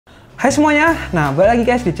Hai semuanya, nah balik lagi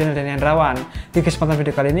guys di channel Danian Rawan. Di kesempatan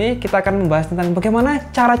video kali ini kita akan membahas tentang bagaimana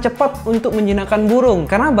cara cepat untuk menjinakkan burung.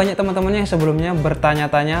 Karena banyak teman-teman yang sebelumnya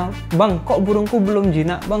bertanya-tanya, Bang kok burungku belum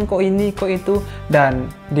jinak, Bang kok ini, kok itu. Dan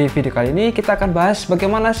di video kali ini kita akan bahas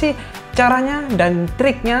bagaimana sih caranya dan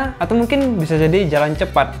triknya, atau mungkin bisa jadi jalan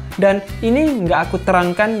cepat. Dan ini nggak aku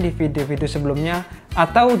terangkan di video-video sebelumnya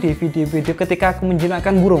atau di video-video ketika aku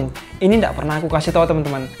menjinakkan burung. Ini tidak pernah aku kasih tahu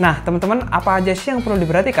teman-teman. Nah teman-teman, apa aja sih yang perlu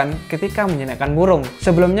diperhatikan ketika menjinakkan burung?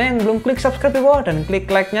 Sebelumnya yang belum klik subscribe di bawah dan klik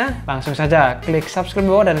like-nya, langsung saja klik subscribe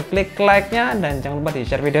di bawah dan klik like-nya, dan jangan lupa di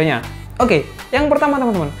share videonya. Oke, yang pertama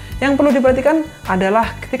teman-teman, yang perlu diperhatikan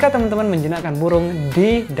adalah ketika teman-teman menjinakkan burung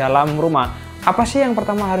di dalam rumah. Apa sih yang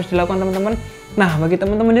pertama harus dilakukan teman-teman? Nah, bagi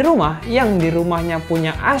teman-teman di rumah yang di rumahnya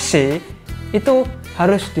punya AC, itu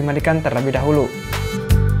harus dimandikan terlebih dahulu.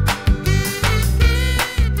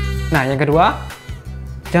 Nah, yang kedua,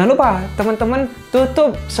 jangan lupa teman-teman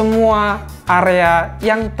tutup semua area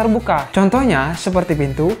yang terbuka. Contohnya seperti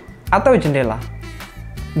pintu atau jendela.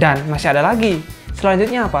 Dan masih ada lagi.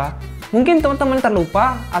 Selanjutnya apa? Mungkin teman-teman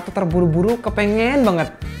terlupa atau terburu-buru kepengen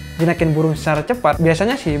banget jinakin burung secara cepat.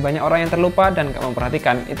 Biasanya sih banyak orang yang terlupa dan gak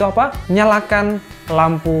memperhatikan. Itu apa? Nyalakan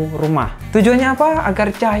lampu rumah. Tujuannya apa?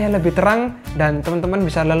 Agar cahaya lebih terang dan teman-teman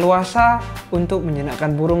bisa leluasa untuk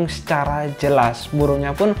menjinakkan burung secara jelas.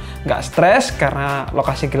 Burungnya pun nggak stres karena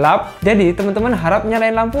lokasi gelap. Jadi teman-teman harap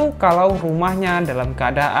nyalain lampu kalau rumahnya dalam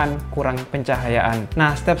keadaan kurang pencahayaan.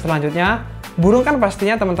 Nah, step selanjutnya, burung kan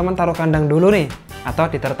pastinya teman-teman taruh kandang dulu nih, atau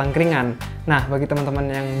ditaruh tangkringan. Nah, bagi teman-teman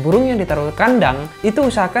yang burung yang ditaruh kandang, itu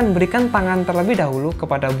usahakan berikan tangan terlebih dahulu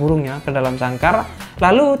kepada burungnya ke dalam sangkar,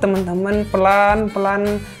 lalu teman-teman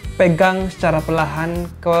pelan-pelan pegang secara perlahan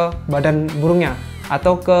ke badan burungnya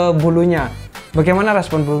atau ke bulunya. Bagaimana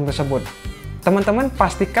respon burung tersebut? Teman-teman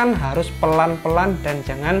pastikan harus pelan-pelan dan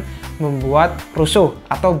jangan membuat rusuh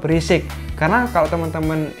atau berisik. Karena kalau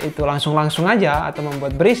teman-teman itu langsung-langsung aja atau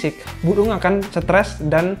membuat berisik, burung akan stres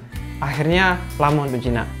dan akhirnya lama untuk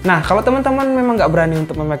jinak. Nah, kalau teman-teman memang nggak berani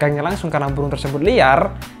untuk memegangnya langsung karena burung tersebut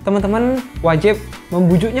liar, teman-teman wajib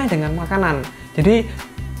membujuknya dengan makanan. Jadi,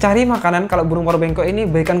 cari makanan. Kalau burung paruh bengkok ini,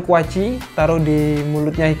 berikan kuaci, taruh di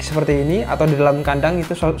mulutnya seperti ini, atau di dalam kandang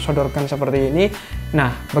itu sodorkan seperti ini.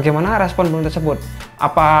 Nah, bagaimana respon burung tersebut?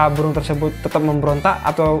 Apa burung tersebut tetap memberontak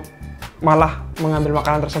atau malah mengambil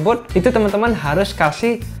makanan tersebut? Itu teman-teman harus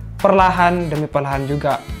kasih perlahan demi perlahan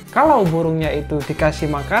juga. Kalau burungnya itu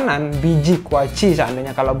dikasih makanan, biji kuaci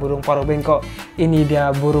seandainya kalau burung paruh bengkok ini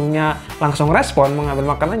dia burungnya langsung respon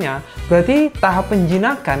mengambil makanannya, berarti tahap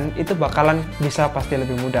penjinakan itu bakalan bisa pasti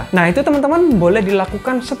lebih mudah. Nah, itu teman-teman boleh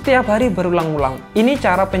dilakukan setiap hari berulang-ulang. Ini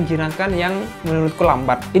cara penjinakan yang menurutku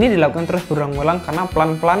lambat. Ini dilakukan terus berulang-ulang karena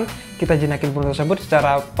pelan-pelan kita jinakin burung tersebut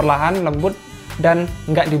secara perlahan, lembut, dan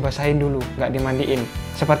nggak dibasahin dulu, nggak dimandiin.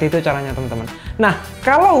 Seperti itu caranya teman-teman. Nah,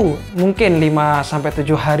 kalau mungkin 5-7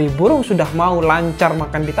 hari burung sudah mau lancar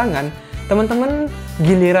makan di tangan, teman-teman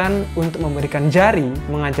giliran untuk memberikan jari,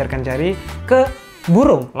 mengajarkan jari ke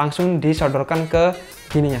burung, langsung disodorkan ke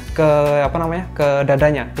gininya, ke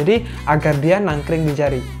dadanya. Jadi agar dia nangkring di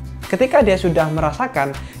jari. Ketika dia sudah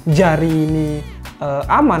merasakan jari ini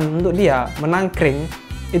aman untuk dia menangkring,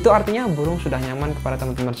 itu artinya burung sudah nyaman kepada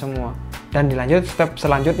teman-teman semua. Dan dilanjut step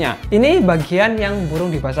selanjutnya. Ini bagian yang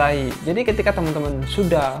burung dibasahi. Jadi ketika teman-teman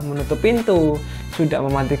sudah menutup pintu, sudah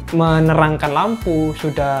menerangkan lampu,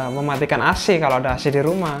 sudah mematikan AC kalau ada AC di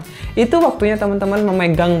rumah, itu waktunya teman-teman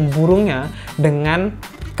memegang burungnya dengan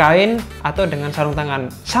kain atau dengan sarung tangan.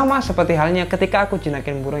 Sama seperti halnya ketika aku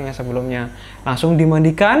jinakin burung yang sebelumnya. Langsung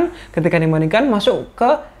dimandikan, ketika dimandikan masuk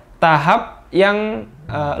ke tahap yang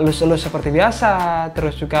elus-elus seperti biasa,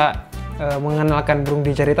 terus juga mengenalkan burung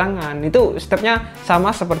di jari tangan. Itu stepnya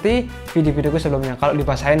sama seperti video-videoku sebelumnya. Kalau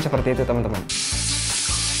dibasahin seperti itu teman-teman.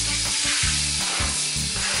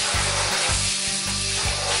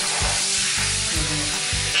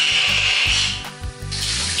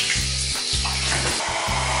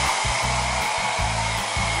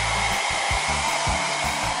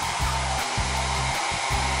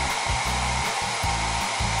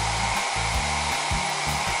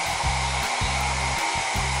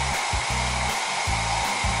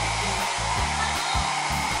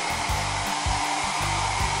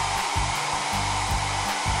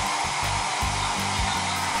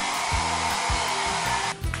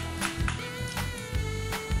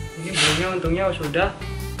 Ini burungnya untungnya sudah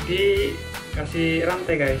dikasih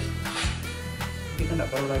rantai guys. Kita nggak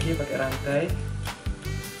perlu lagi pakai rantai.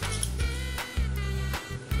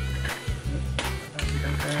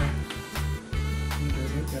 Kasihkan ke ini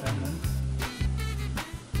dulu biar aman.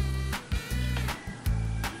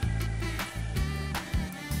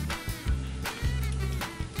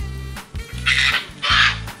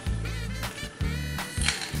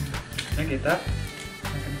 kita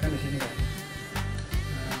kan di sini kan.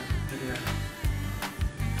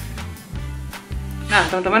 Nah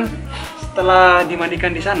teman-teman, setelah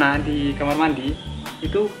dimandikan di sana di kamar mandi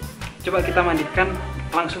itu, coba kita mandikan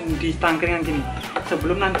langsung di tangkringan gini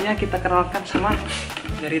sebelum nantinya kita kenalkan sama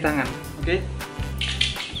jari tangan. Oke.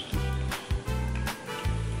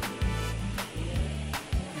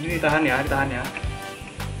 Ini ditahan ya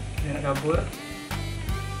biar kabur.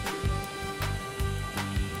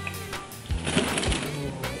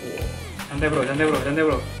 Santai bro.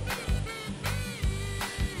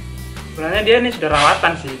 Sebenarnya dia ini sudah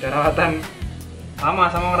rawatan lama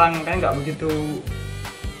sama orang, kan nggak begitu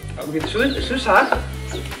susah.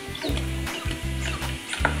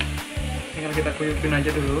 Tinggal kita kuyupin aja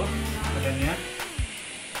dulu badannya.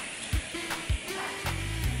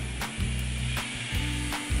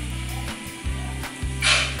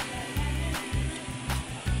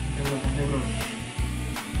 Santai bro.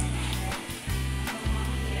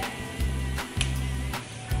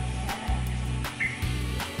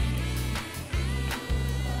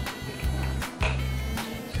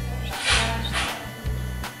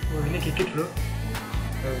 Ini gigit bro.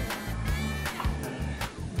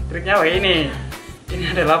 Triknya ini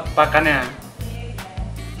adalah pakannya.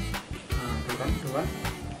 Tuh kan.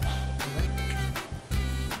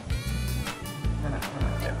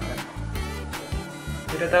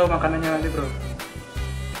 Kita tahu makanannya nanti bro.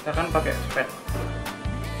 Kita kan pakai spet.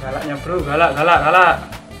 Galaknya bro, galak.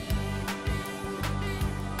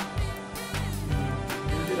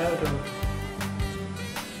 Ini tahu tuh.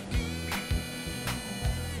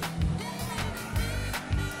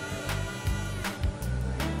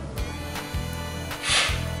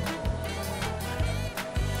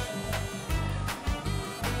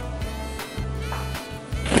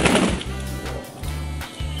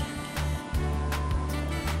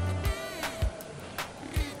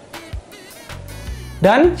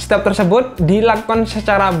 Dan step tersebut dilakukan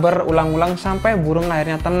secara berulang-ulang sampai burung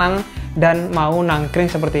akhirnya tenang dan mau nangkring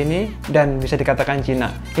seperti ini dan bisa dikatakan jinak.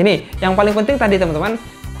 Ini yang paling penting tadi teman-teman,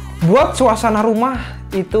 buat suasana rumah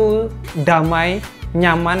itu damai,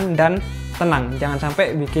 nyaman, dan tenang. Jangan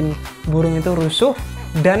sampai bikin burung itu rusuh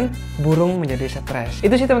dan burung menjadi stres.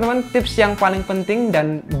 Itu sih teman-teman tips yang paling penting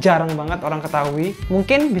dan jarang banget orang ketahui.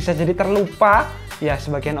 Mungkin bisa jadi terlupa. Ya,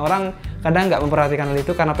 sebagian orang kadang nggak memperhatikan hal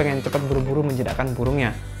itu karena pengen cepat buru-buru menjinakkan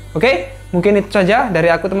burungnya. Oke, mungkin itu saja dari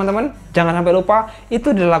aku teman-teman. Jangan sampai lupa,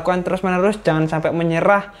 itu dilakukan terus-menerus, jangan sampai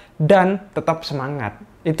menyerah dan tetap semangat.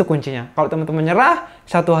 Itu kuncinya. Kalau teman-teman menyerah,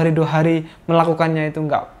 1 hari 2 hari melakukannya itu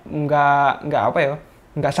nggak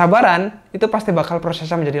sabaran, itu pasti bakal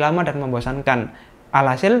prosesnya menjadi lama dan membosankan.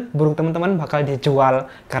 Alhasil burung teman-teman bakal dijual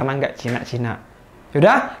karena nggak jinak-jinak.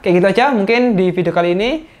 Yaudah, kayak gitu aja mungkin di video kali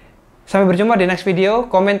ini. Sampai berjumpa di next video.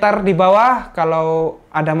 Komentar di bawah kalau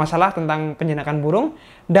ada masalah tentang penjinakan burung.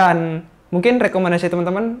 Dan mungkin rekomendasi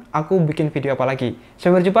teman-teman, aku bikin video apa lagi.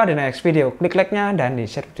 Sampai berjumpa di next video. Klik like-nya dan di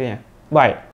share videonya. Bye.